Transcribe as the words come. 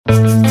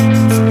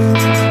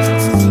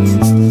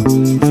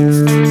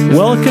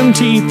Welcome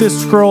to Eat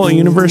This Scroll, a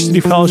University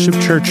Fellowship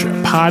Church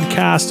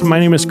podcast. My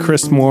name is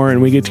Chris Moore,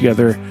 and we get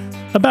together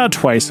about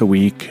twice a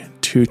week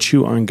to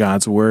chew on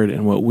God's Word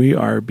and what we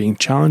are being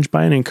challenged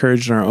by and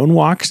encouraged in our own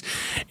walks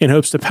in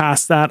hopes to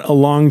pass that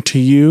along to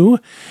you.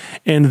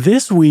 And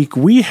this week,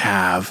 we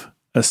have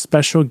a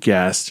special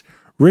guest,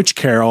 Rich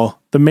Carroll,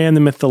 the man,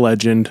 the myth, the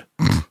legend.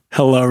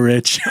 Hello,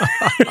 Rich.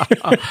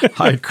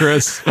 Hi,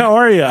 Chris. How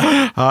are you?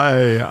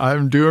 Hi,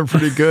 I'm doing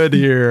pretty good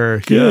here.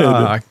 Good.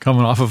 Yeah,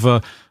 coming off of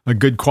a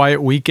good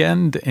quiet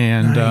weekend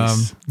and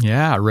Nice.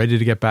 ready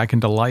to get back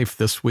into life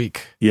this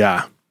week.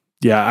 Yeah.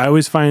 I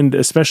always find,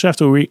 especially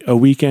after a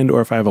weekend, or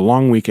if I have a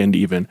long weekend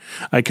even,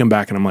 I come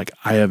back and I'm like,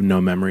 I have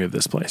no memory of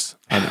this place.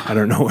 I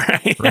don't know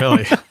where I am.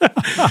 Really?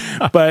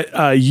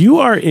 But you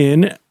are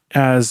in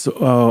as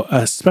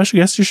a special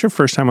guest. It's your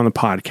first time on the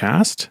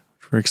podcast.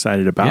 We're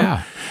excited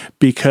about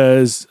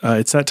because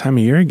it's that time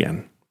of year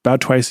again.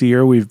 About twice a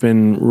year, we've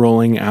been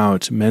rolling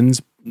out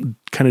men's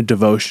kind of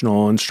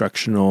devotional,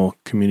 instructional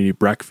community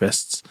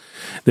breakfasts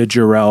that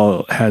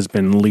Jarrell has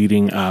been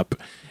leading up.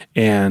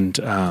 And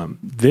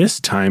this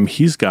time,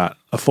 he's got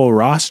a full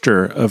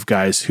roster of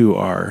guys who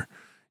are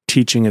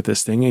teaching at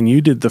this thing. And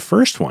you did the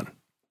first one.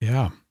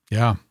 Yeah.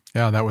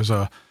 That was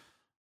a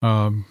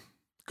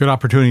good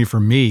opportunity for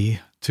me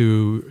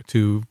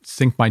to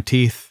sink my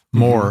teeth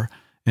more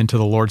into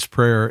the Lord's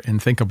Prayer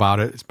and think about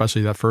it,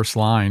 especially that first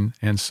line.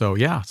 And so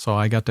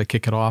I got to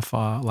kick it off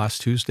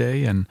last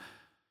Tuesday, and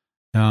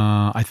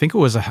I think it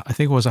was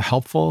a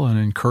helpful and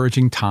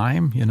encouraging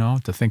time,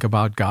 to think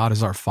about God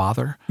as our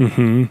Father,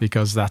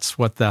 because that's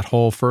what that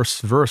whole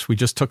first verse, we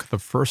just took the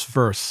first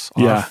verse,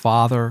 Our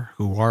Father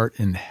who art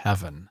in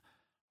heaven,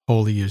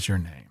 holy is your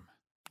name.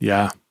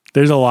 Yeah,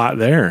 there's a lot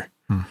there.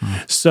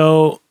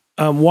 So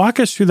walk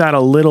us through that a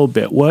little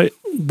bit.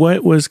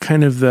 What was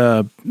kind of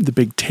the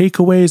big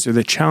takeaways or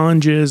the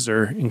challenges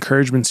or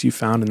encouragements you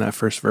found in that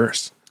first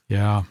verse?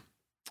 Yeah.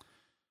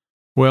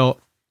 Well,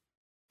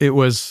 it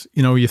was,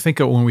 when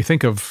we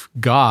think of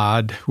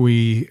God,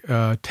 we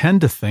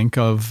tend to think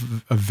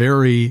of a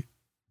very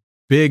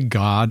big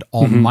God,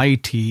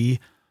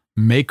 almighty,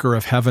 maker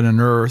of heaven and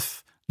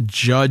earth,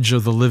 judge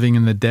of the living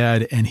and the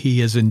dead, and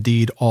he is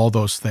indeed all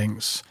those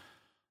things.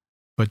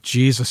 But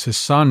Jesus, his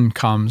son,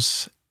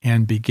 comes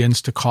and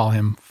begins to call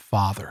him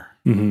Father,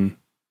 and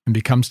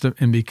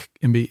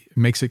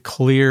makes it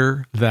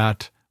clear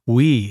that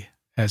we,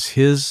 as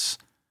his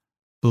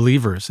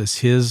believers, as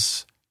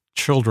his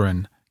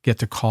children, get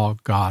to call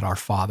God our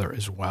Father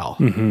as well.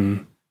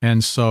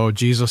 And so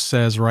Jesus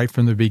says right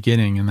from the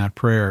beginning in that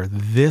prayer,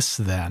 this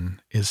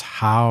then is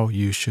how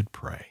you should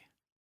pray.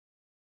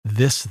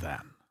 This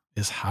then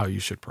is how you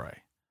should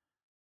pray.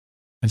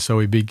 And so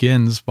he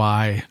begins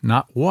by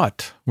not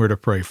what we're to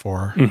pray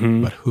for,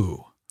 but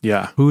who.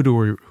 Yeah. Who do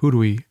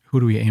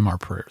we aim our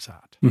prayers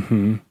at?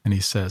 And he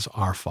says,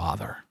 Our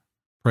Father.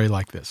 Pray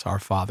like this, Our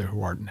Father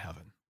who art in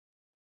heaven.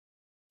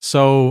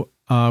 So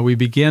we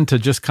begin to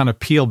just kind of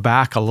peel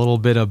back a little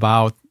bit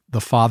about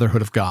the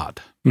fatherhood of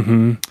God,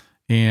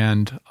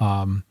 and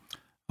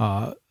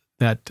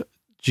that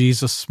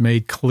Jesus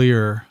made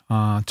clear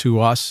to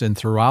us and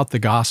throughout the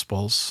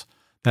Gospels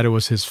that it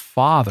was his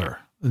Father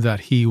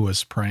that he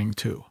was praying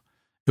to.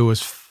 It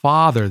was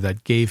Father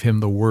that gave him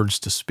the words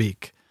to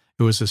speak.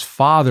 It was his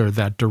Father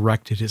that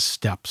directed his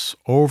steps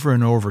over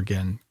and over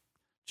again.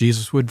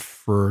 Jesus would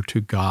refer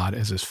to God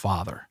as his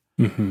Father.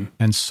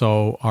 And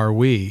so are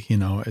we,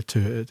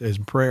 as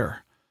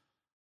prayer.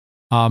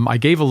 I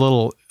gave a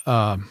little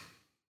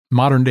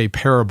modern day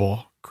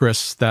parable,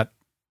 Chris, that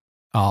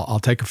I'll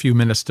take a few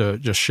minutes to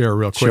just share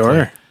real quickly.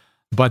 Sure.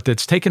 But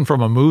it's taken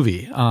from a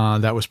movie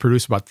that was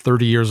produced about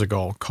 30 years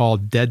ago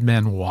called Dead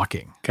Men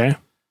Walking. Okay.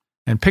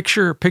 And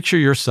picture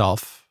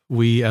yourself,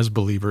 we as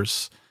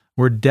believers,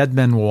 we're dead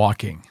men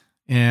walking.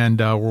 And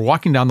we're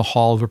walking down the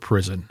hall of a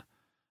prison,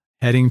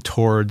 heading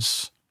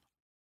towards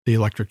the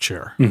electric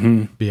chair,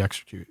 be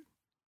executed.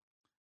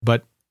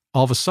 But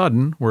all of a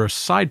sudden, we're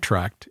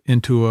sidetracked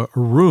into a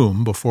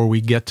room before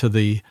we get to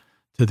the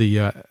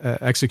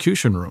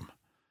execution room.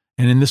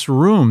 And in this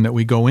room that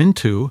we go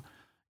into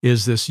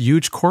is this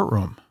huge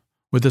courtroom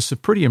with this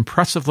pretty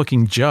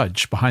impressive-looking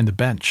judge behind the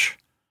bench.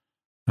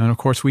 And of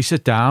course, we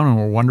sit down and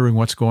we're wondering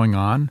what's going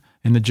on,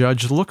 and the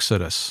judge looks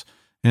at us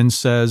and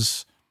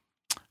says,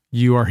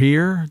 "You are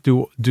here.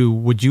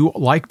 Would you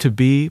like to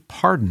be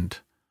pardoned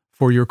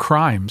for your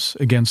crimes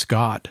against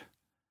God?"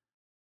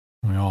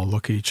 We all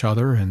look at each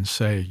other and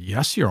say,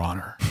 "Yes, Your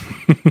Honor."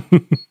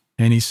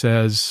 And he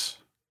says,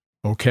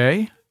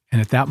 "Okay." And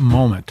at that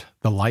moment,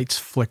 the lights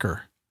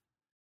flicker.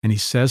 And he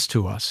says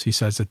to us,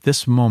 at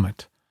this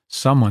moment,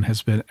 someone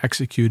has been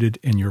executed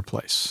in your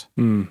place.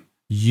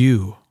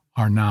 You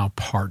are now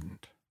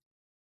pardoned.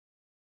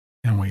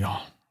 And we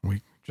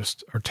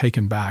just are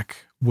taken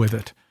back with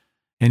it.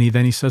 And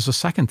then he says a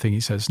second thing. He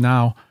says,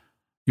 now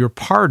you're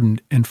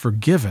pardoned and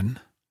forgiven.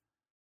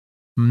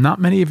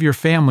 Not many of your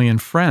family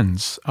and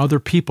friends, other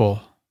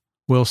people,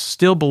 will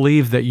still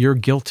believe that you're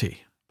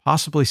guilty,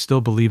 possibly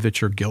still believe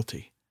that you're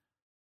guilty.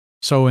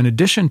 So in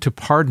addition to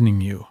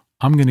pardoning you,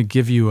 I'm going to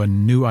give you a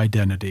new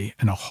identity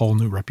and a whole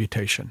new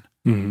reputation.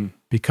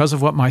 Because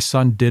of what my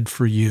son did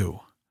for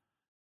you,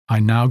 I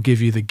now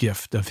give you the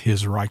gift of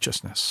his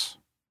righteousness.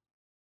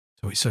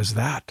 So he says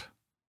that.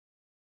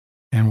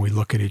 And we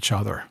look at each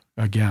other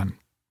again,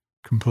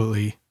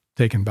 completely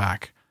taken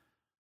back.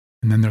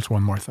 And then there's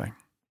one more thing.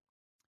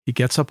 He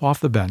gets up off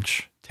the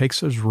bench, takes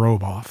his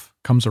robe off,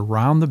 comes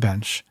around the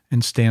bench,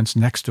 and stands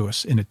next to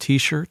us in a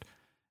t-shirt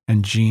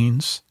and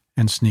jeans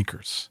and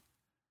sneakers.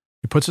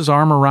 He puts his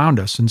arm around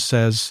us and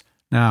says,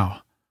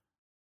 now,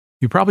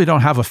 you probably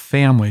don't have a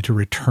family to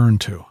return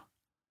to.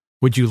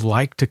 Would you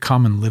like to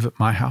come and live at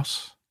my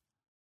house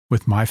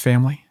with my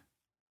family?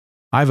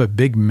 I have a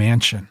big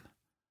mansion,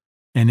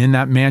 and in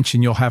that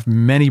mansion you'll have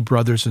many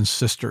brothers and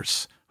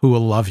sisters who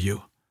will love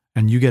you,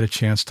 and you get a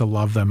chance to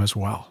love them as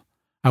well.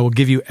 I will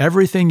give you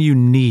everything you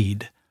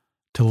need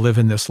to live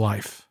in this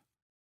life,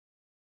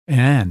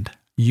 and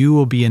you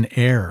will be an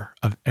heir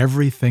of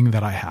everything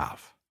that I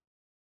have.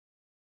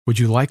 Would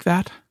you like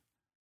that?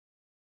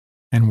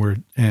 And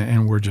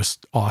we're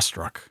just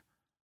awestruck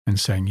and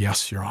saying,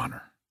 yes, Your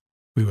Honor,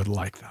 we would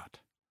like that.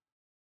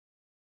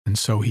 And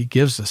so he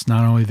gives us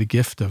not only the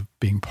gift of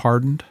being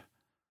pardoned,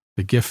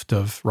 the gift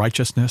of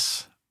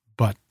righteousness,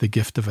 but the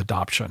gift of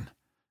adoption,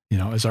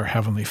 as our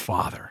Heavenly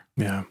Father.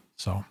 Yeah.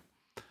 So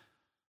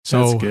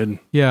that's good.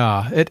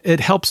 Yeah, it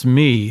helps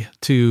me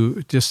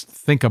to just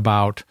think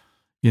about,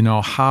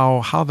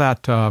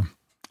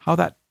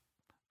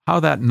 how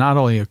that not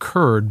only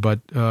occurred, but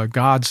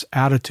God's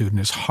attitude and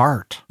his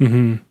heart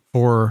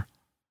for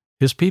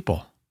his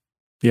people.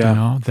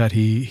 Yeah. That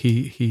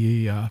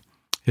he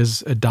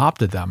has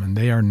adopted them and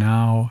they are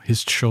now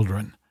his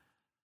children.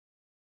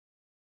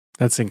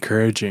 That's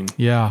encouraging.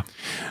 Yeah.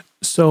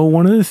 So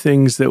one of the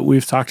things that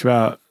we've talked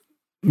about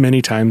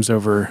many times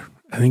over,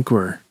 I think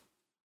we're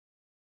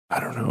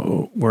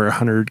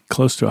 100,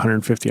 close to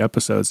 150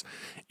 episodes,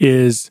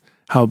 is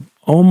how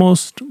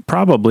almost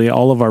probably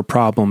all of our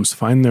problems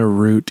find their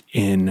root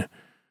in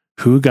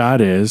who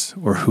God is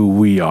or who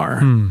we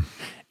are.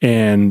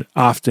 And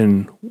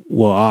often,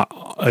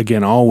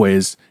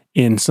 always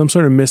in some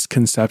sort of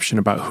misconception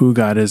about who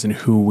God is and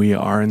who we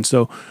are. And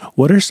so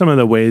what are some of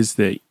the ways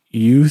that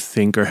you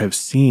think or have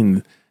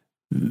seen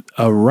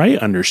a right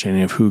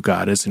understanding of who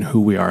God is and who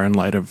we are in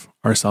light of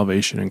our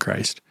salvation in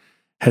Christ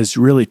has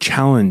really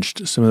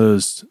challenged some of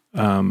those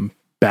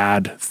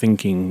bad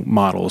thinking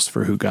models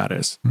for who God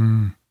is?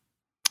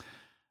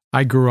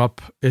 I grew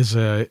up as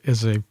a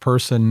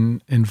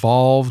person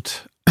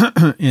involved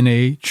in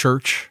a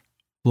church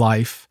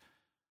life.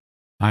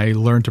 I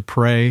learned to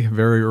pray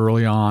very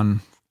early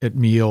on at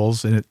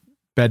meals and at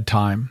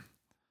bedtime.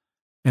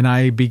 And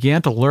I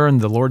began to learn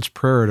the Lord's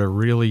Prayer at a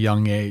really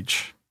young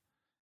age.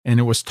 And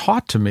it was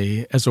taught to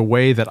me as a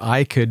way that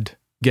I could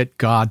get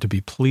God to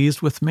be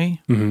pleased with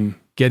me,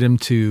 get him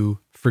to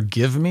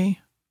forgive me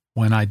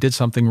when I did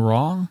something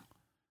wrong.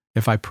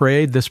 If I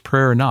prayed this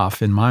prayer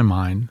enough, in my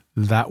mind,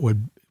 that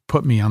would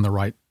put me on the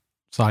right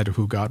side of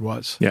who God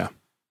was. Yeah.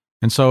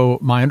 And so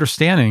my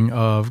understanding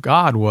of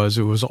God was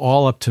it was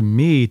all up to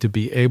me to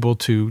be able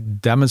to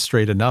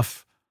demonstrate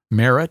enough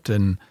merit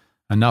and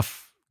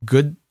enough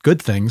good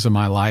things in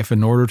my life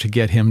in order to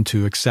get him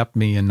to accept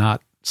me and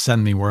not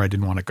send me where I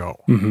didn't want to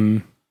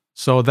go.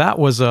 So that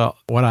was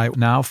what I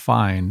now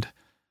find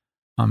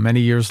many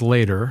years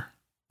later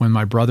when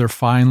my brother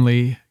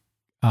finally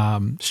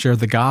shared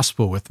the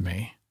gospel with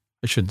me.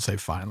 I shouldn't say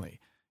finally.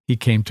 He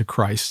came to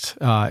Christ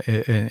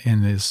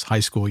in his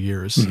high school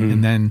years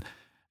and then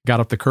got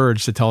up the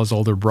courage to tell his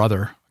older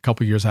brother a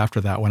couple years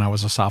after that when I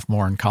was a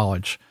sophomore in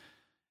college.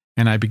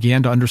 And I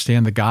began to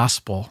understand the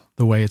gospel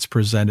the way it's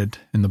presented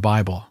in the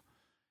Bible.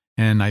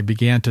 And I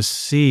began to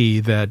see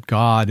that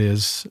God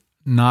is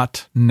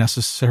not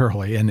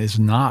necessarily and is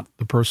not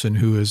the person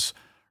who is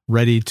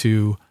ready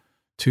to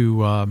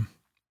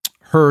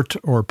hurt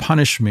or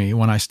punish me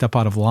when I step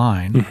out of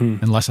line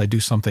unless I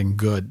do something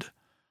good.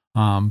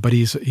 But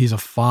he's a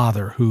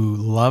father who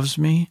loves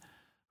me,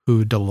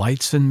 who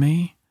delights in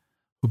me,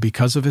 who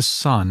because of his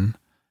son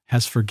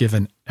has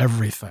forgiven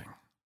everything.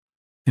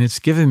 And it's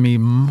given me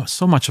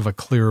so much of a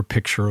clearer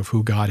picture of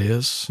who God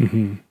is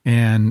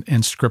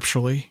and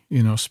scripturally,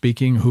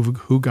 speaking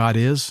who God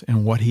is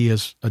and what he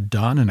has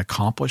done and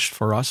accomplished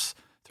for us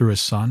through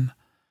his son.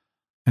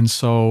 And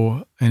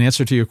so in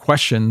answer to your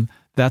question,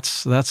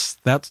 that's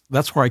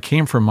where I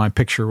came from, my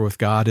picture with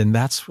God. And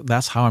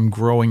that's how I'm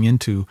growing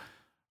into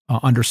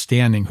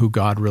understanding who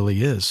God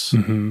really is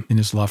in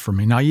his love for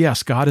me. Now,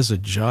 yes, God is a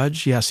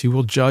judge. Yes, he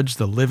will judge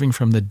the living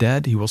from the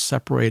dead. He will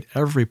separate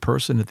every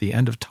person at the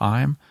end of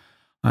time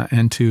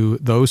and to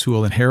those who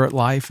will inherit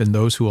life and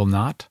those who will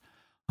not.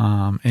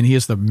 And he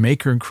is the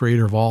maker and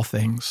creator of all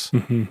things,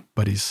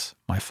 but he's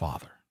my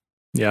father.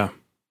 Yeah.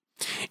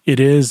 It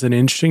is an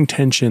interesting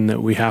tension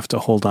that we have to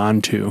hold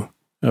on to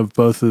of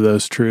both of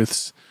those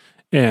truths.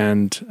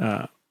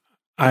 And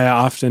I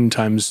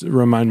oftentimes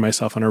remind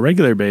myself on a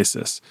regular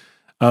basis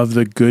of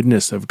the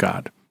goodness of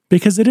God,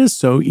 because it is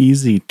so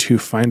easy to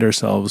find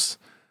ourselves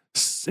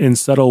in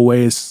subtle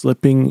ways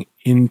slipping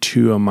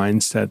into a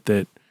mindset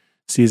that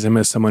sees him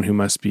as someone who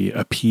must be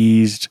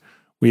appeased,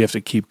 we have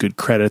to keep good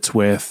credits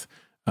with,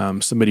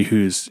 somebody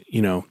who's,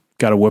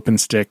 got a whooping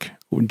stick,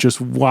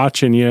 just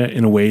watching you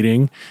and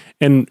waiting.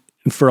 And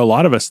for a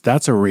lot of us,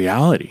 that's a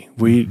reality.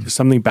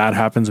 Something bad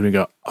happens and we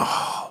go,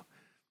 oh,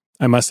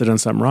 I must have done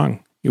something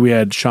wrong. We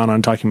had Sean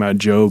on talking about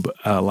Job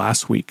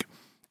last week,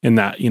 and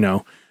that,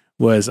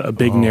 was a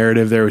big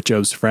narrative there with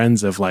Job's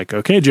friends of like,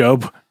 okay,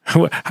 Job,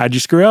 how'd you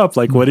screw up?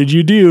 Like, what did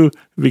you do?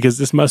 Because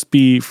this must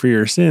be for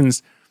your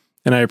sins.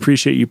 And I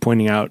appreciate you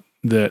pointing out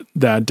that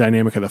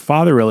dynamic of the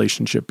father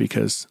relationship,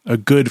 because a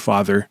good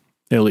father,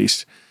 at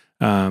least,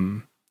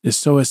 is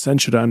so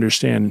essential to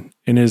understand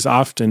and is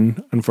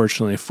often,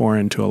 unfortunately,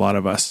 foreign to a lot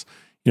of us.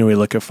 We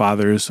look at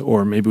fathers,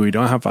 or maybe we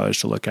don't have fathers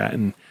to look at,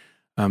 and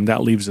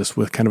that leaves us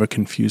with kind of a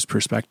confused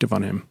perspective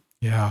on him.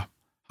 Yeah.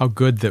 How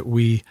good that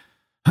we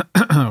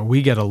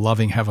get a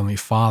loving Heavenly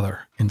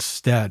Father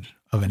instead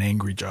of an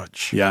angry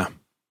judge. Yeah.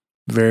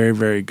 Very,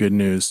 very good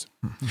news.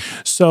 Mm-hmm.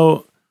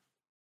 So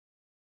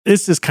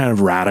this is kind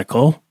of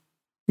radical.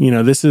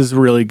 This is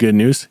really good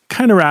news.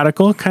 Kind of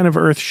radical, kind of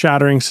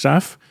earth-shattering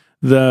stuff,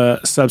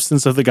 the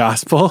substance of the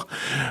gospel.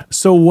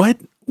 So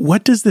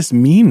what does this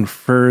mean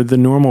for the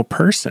normal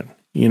person?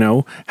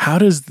 How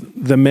do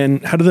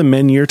the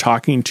men you're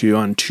talking to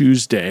on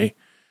Tuesday,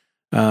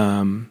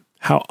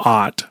 how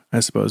ought, I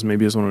suppose,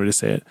 maybe is one way to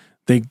say it,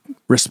 they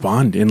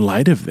respond in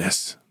light of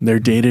this, their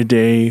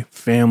day-to-day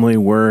family,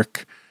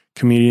 work,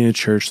 community in the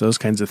church, those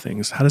kinds of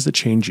things? How does it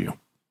change you?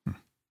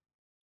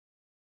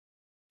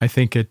 I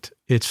think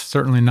it's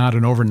certainly not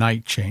an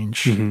overnight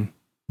change,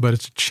 but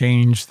it's a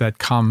change that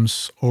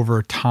comes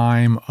over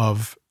time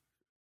of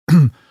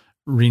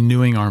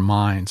renewing our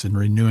minds and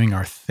renewing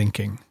our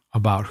thinking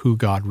about who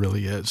God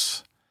really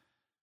is.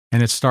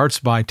 And it starts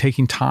by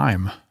taking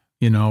time,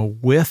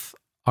 with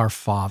our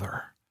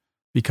Father,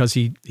 because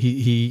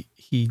he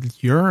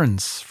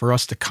yearns for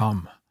us to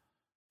come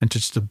and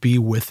just to be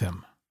with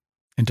him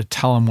and to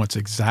tell him what's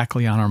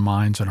exactly on our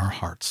minds and our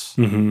hearts,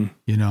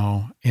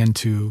 and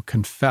to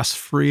confess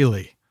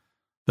freely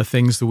the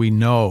things that we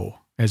know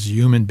as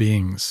human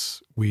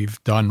beings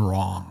we've done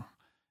wrong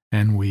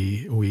and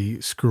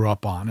we screw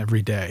up on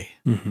every day.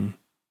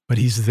 But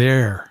he's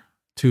there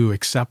to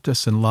accept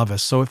us and love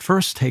us. So it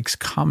first takes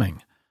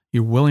coming.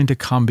 You're willing to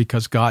come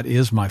because God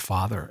is my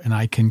Father and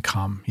I can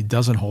come. He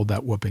doesn't hold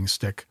that whooping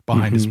stick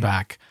behind his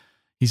back.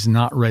 He's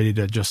not ready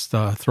to just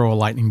throw a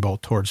lightning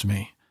bolt towards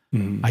me.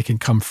 I can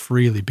come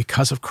freely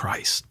because of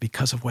Christ,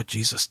 because of what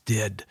Jesus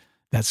did.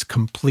 That's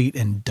complete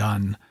and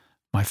done.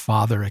 My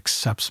Father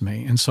accepts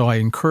me. And so I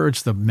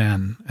encourage the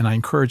men, and I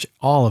encourage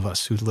all of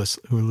us who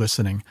are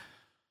listening,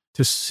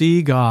 to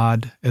see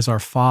God as our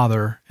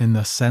Father in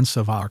the sense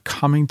of our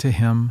coming to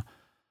him,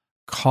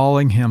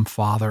 calling him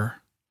Father.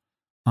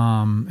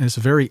 It's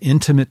a very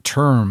intimate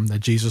term that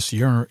Jesus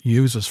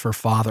uses for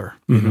Father.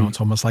 It's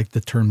almost like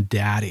the term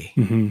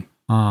daddy.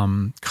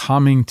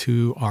 Coming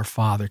to our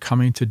Father,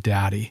 coming to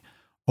Daddy,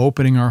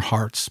 opening our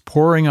hearts,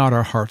 pouring out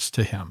our hearts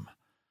to him,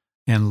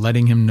 and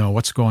letting him know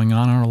what's going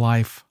on in our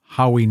life,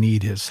 how we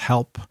need his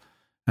help,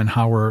 and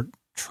how we're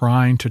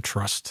trying to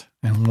trust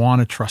and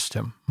want to trust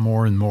him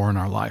more and more in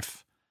our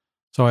life.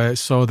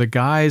 So the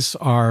guys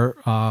are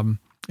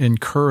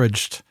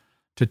encouraged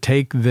to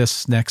take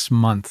this next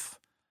month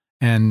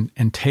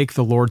and take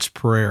the Lord's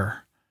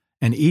Prayer,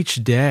 and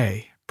each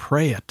day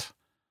pray it,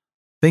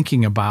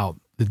 thinking about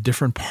the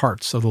different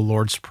parts of the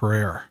Lord's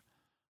Prayer,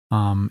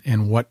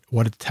 and what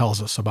it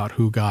tells us about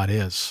who God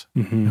is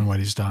and what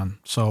he's done.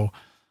 So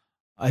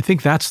I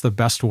think that's the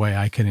best way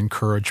I can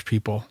encourage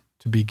people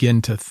to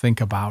begin to think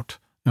about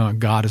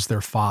God as their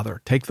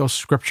Father. Take those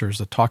scriptures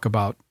that talk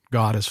about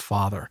God as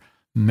Father,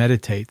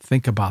 meditate,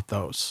 think about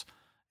those,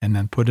 and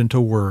then put into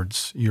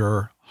words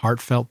your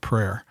heartfelt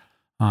prayer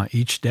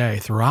each day,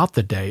 throughout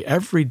the day,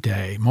 every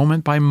day,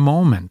 moment by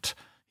moment.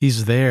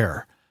 He's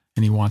there,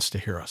 and he wants to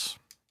hear us.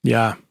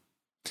 Yeah.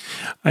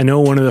 I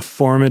know one of the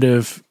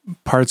formative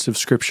parts of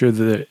Scripture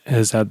that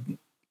has had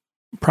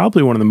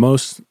probably one of the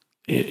most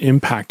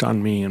impact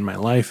on me in my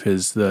life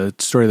is the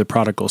story of the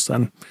prodigal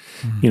son,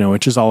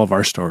 which is all of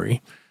our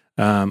story,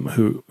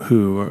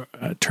 who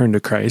turned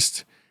to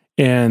Christ.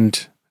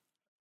 And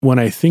when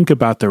I think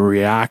about the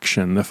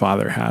reaction the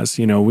Father has,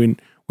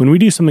 when we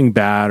do something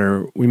bad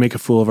or we make a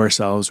fool of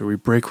ourselves or we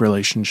break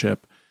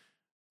relationship,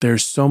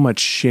 there's so much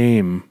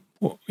shame,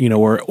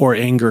 or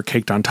anger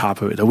caked on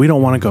top of it that we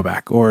don't want to go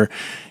back, or,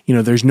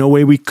 there's no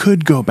way we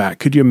could go back.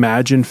 Could you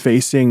imagine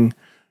facing,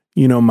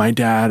 my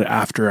dad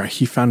after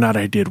he found out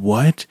I did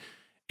what?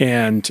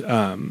 And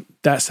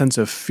that sense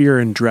of fear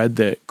and dread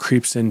that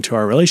creeps into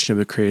our relationship,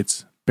 that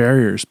creates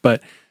barriers.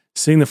 But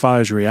seeing the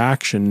Father's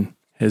reaction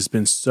has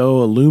been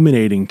so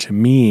illuminating to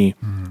me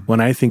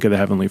when I think of the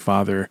Heavenly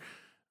Father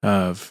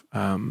of,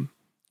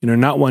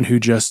 not one who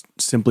just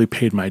simply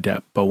paid my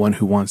debt, but one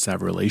who wants to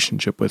have a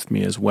relationship with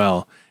me as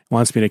well,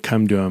 wants me to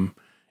come to him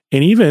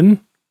and even,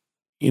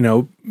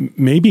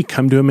 maybe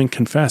come to him and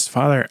confess,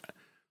 Father,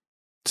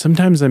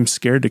 sometimes I'm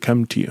scared to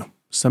come to you.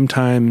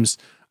 Sometimes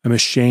I'm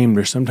ashamed,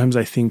 or sometimes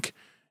I think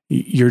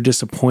you're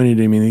disappointed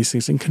in me in these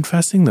things, and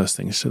confessing those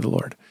things to the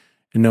Lord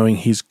and knowing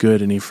he's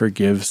good and he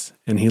forgives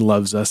and he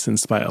loves us in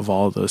spite of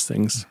all of those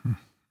things.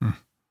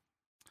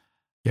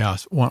 Yeah,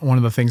 one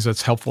of the things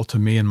that's helpful to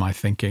me in my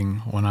thinking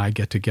when I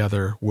get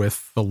together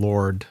with the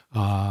Lord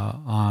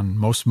on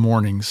most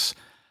mornings,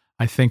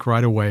 I think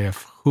right away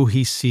of who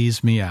he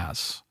sees me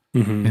as.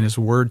 Mm-hmm. And his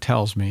word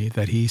tells me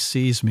that he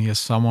sees me as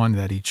someone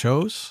that he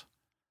chose,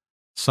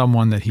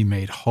 someone that he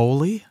made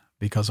holy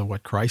because of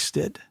what Christ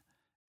did,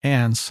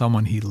 and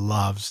someone he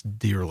loves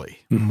dearly,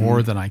 mm-hmm.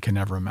 more than I can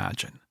ever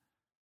imagine.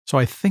 So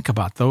I think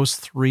about those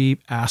three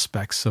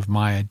aspects of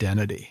my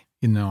identity,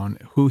 and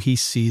who he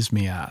sees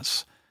me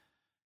as.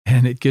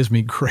 And it gives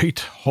me great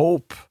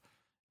hope,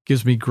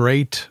 gives me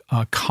great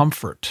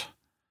comfort,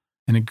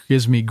 and it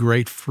gives me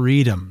great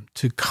freedom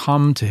to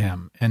come to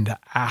him and to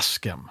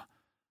ask him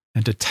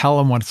and to tell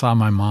him what's on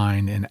my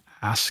mind and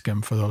ask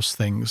him for those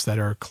things that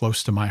are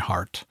close to my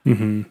heart,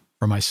 mm-hmm.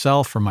 for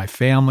myself, for my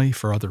family,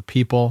 for other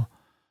people,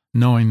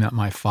 knowing that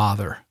my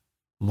Father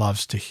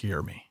loves to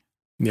hear me.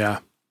 Yeah.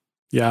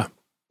 Yeah.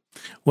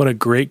 What a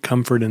great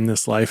comfort in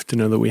this life to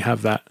know that we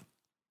have that.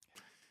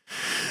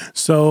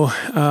 So,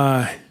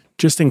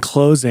 just in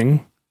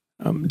closing,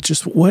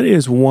 just what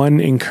is one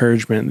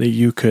encouragement that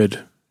you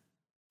could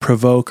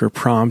provoke or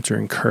prompt or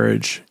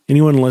encourage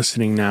anyone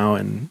listening now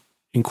and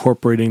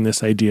incorporating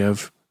this idea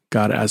of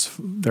God as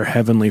their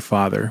heavenly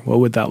Father? What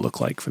would that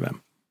look like for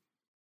them?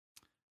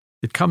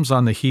 It comes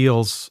on the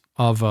heels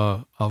of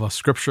a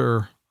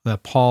scripture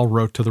that Paul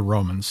wrote to the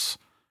Romans,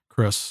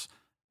 Chris,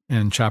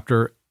 in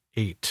chapter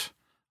 8,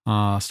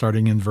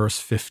 starting in verse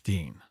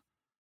 15,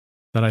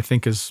 that I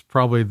think is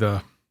probably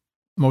the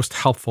most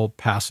helpful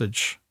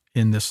passage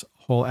in this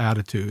whole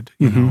attitude,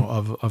 mm-hmm.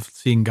 of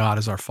seeing God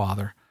as our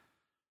Father.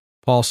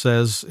 Paul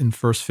says in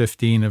verse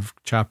 15 of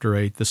chapter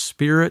 8, "The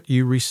Spirit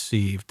you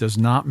received does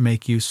not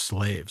make you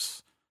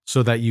slaves,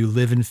 so that you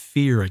live in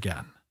fear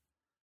again.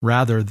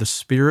 Rather, the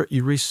Spirit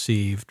you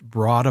received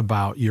brought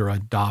about your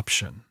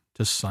adoption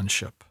to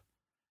sonship.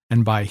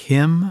 And by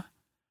him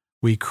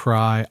we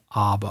cry,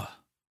 Abba,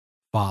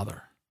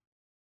 Father.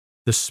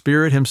 The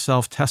Spirit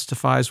himself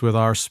testifies with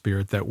our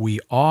spirit that we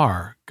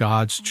are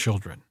God's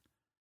children.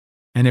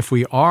 And if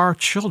we are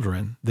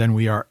children, then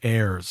we are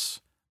heirs,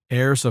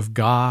 heirs of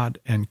God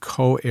and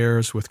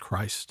co-heirs with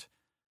Christ,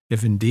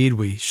 if indeed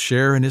we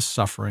share in his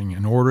suffering,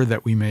 in order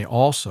that we may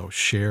also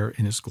share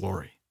in his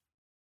glory."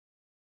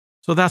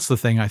 So that's the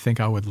thing I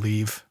think I would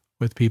leave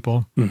with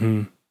people.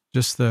 Mm-hmm.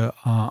 Just the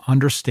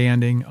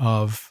understanding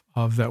of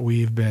that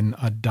we've been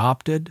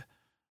adopted,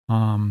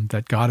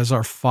 that God is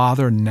our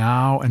Father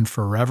now and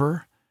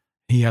forever.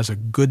 He has a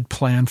good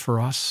plan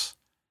for us,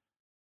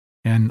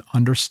 and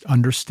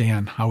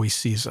understand how he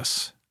sees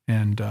us,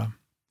 and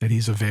that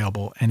he's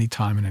available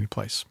anytime and any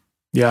place.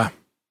 Yeah.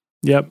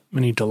 Yep.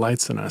 And he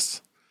delights in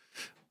us.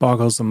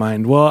 Boggles the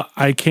mind. Well,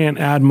 I can't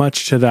add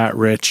much to that,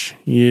 Rich.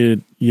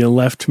 You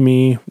left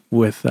me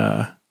with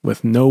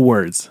no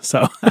words.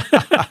 So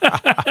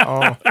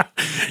Oh.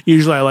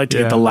 Usually I like to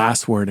get the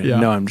last word in. Yeah.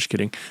 No, I'm just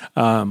kidding.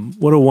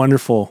 What a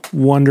wonderful,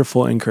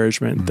 wonderful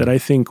encouragement that I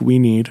think we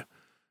need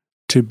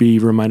to be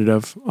reminded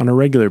of on a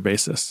regular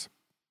basis.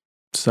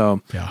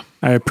 So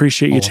I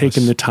appreciate you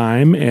taking the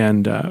time.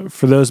 And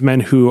for those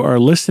men who are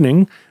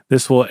listening,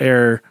 this will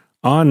air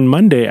on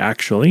Monday,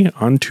 actually,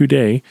 on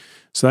today.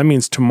 So that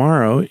means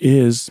tomorrow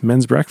is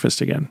men's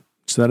breakfast again.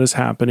 So that is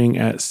happening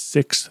at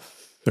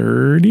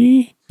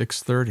 6:30.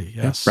 6:30,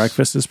 yes. Yeah,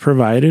 breakfast is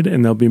provided,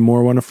 and there'll be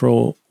more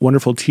wonderful,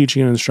 wonderful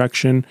teaching and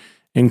instruction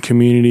and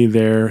community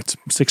there. It's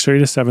 6:30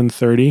 to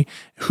 7:30.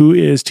 Who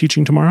is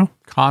teaching tomorrow?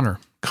 Connor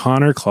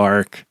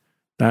Clark.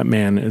 That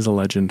man is a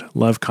legend.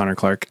 Love Connor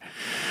Clark.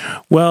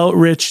 Well,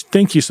 Rich,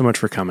 thank you so much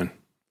for coming.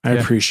 I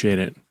appreciate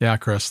it. Yeah,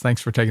 Chris,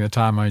 thanks for taking the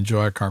time. I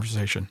enjoy our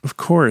conversation. Of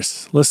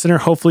course. Listener,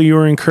 hopefully you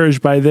were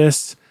encouraged by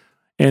this.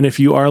 And if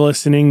you are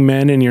listening,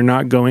 men, and you're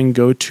not going,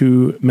 go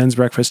to men's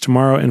breakfast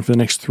tomorrow and for the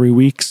next 3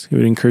 weeks. We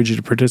would encourage you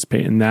to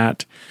participate in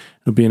that.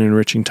 It'll be an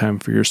enriching time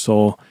for your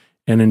soul.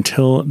 And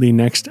until the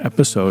next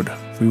episode,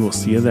 we will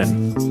see you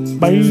then.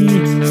 Bye.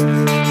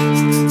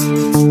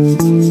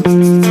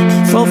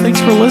 Well, thanks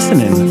for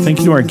listening. Thank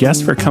you to our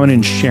guests for coming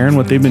and sharing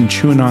what they've been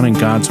chewing on in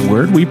God's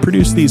Word. We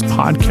produce these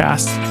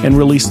podcasts and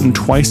release them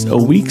twice a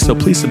week, so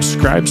please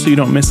subscribe so you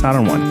don't miss out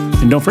on one.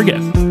 And don't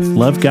forget,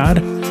 love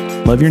God,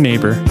 love your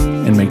neighbor,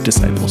 and make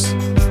disciples.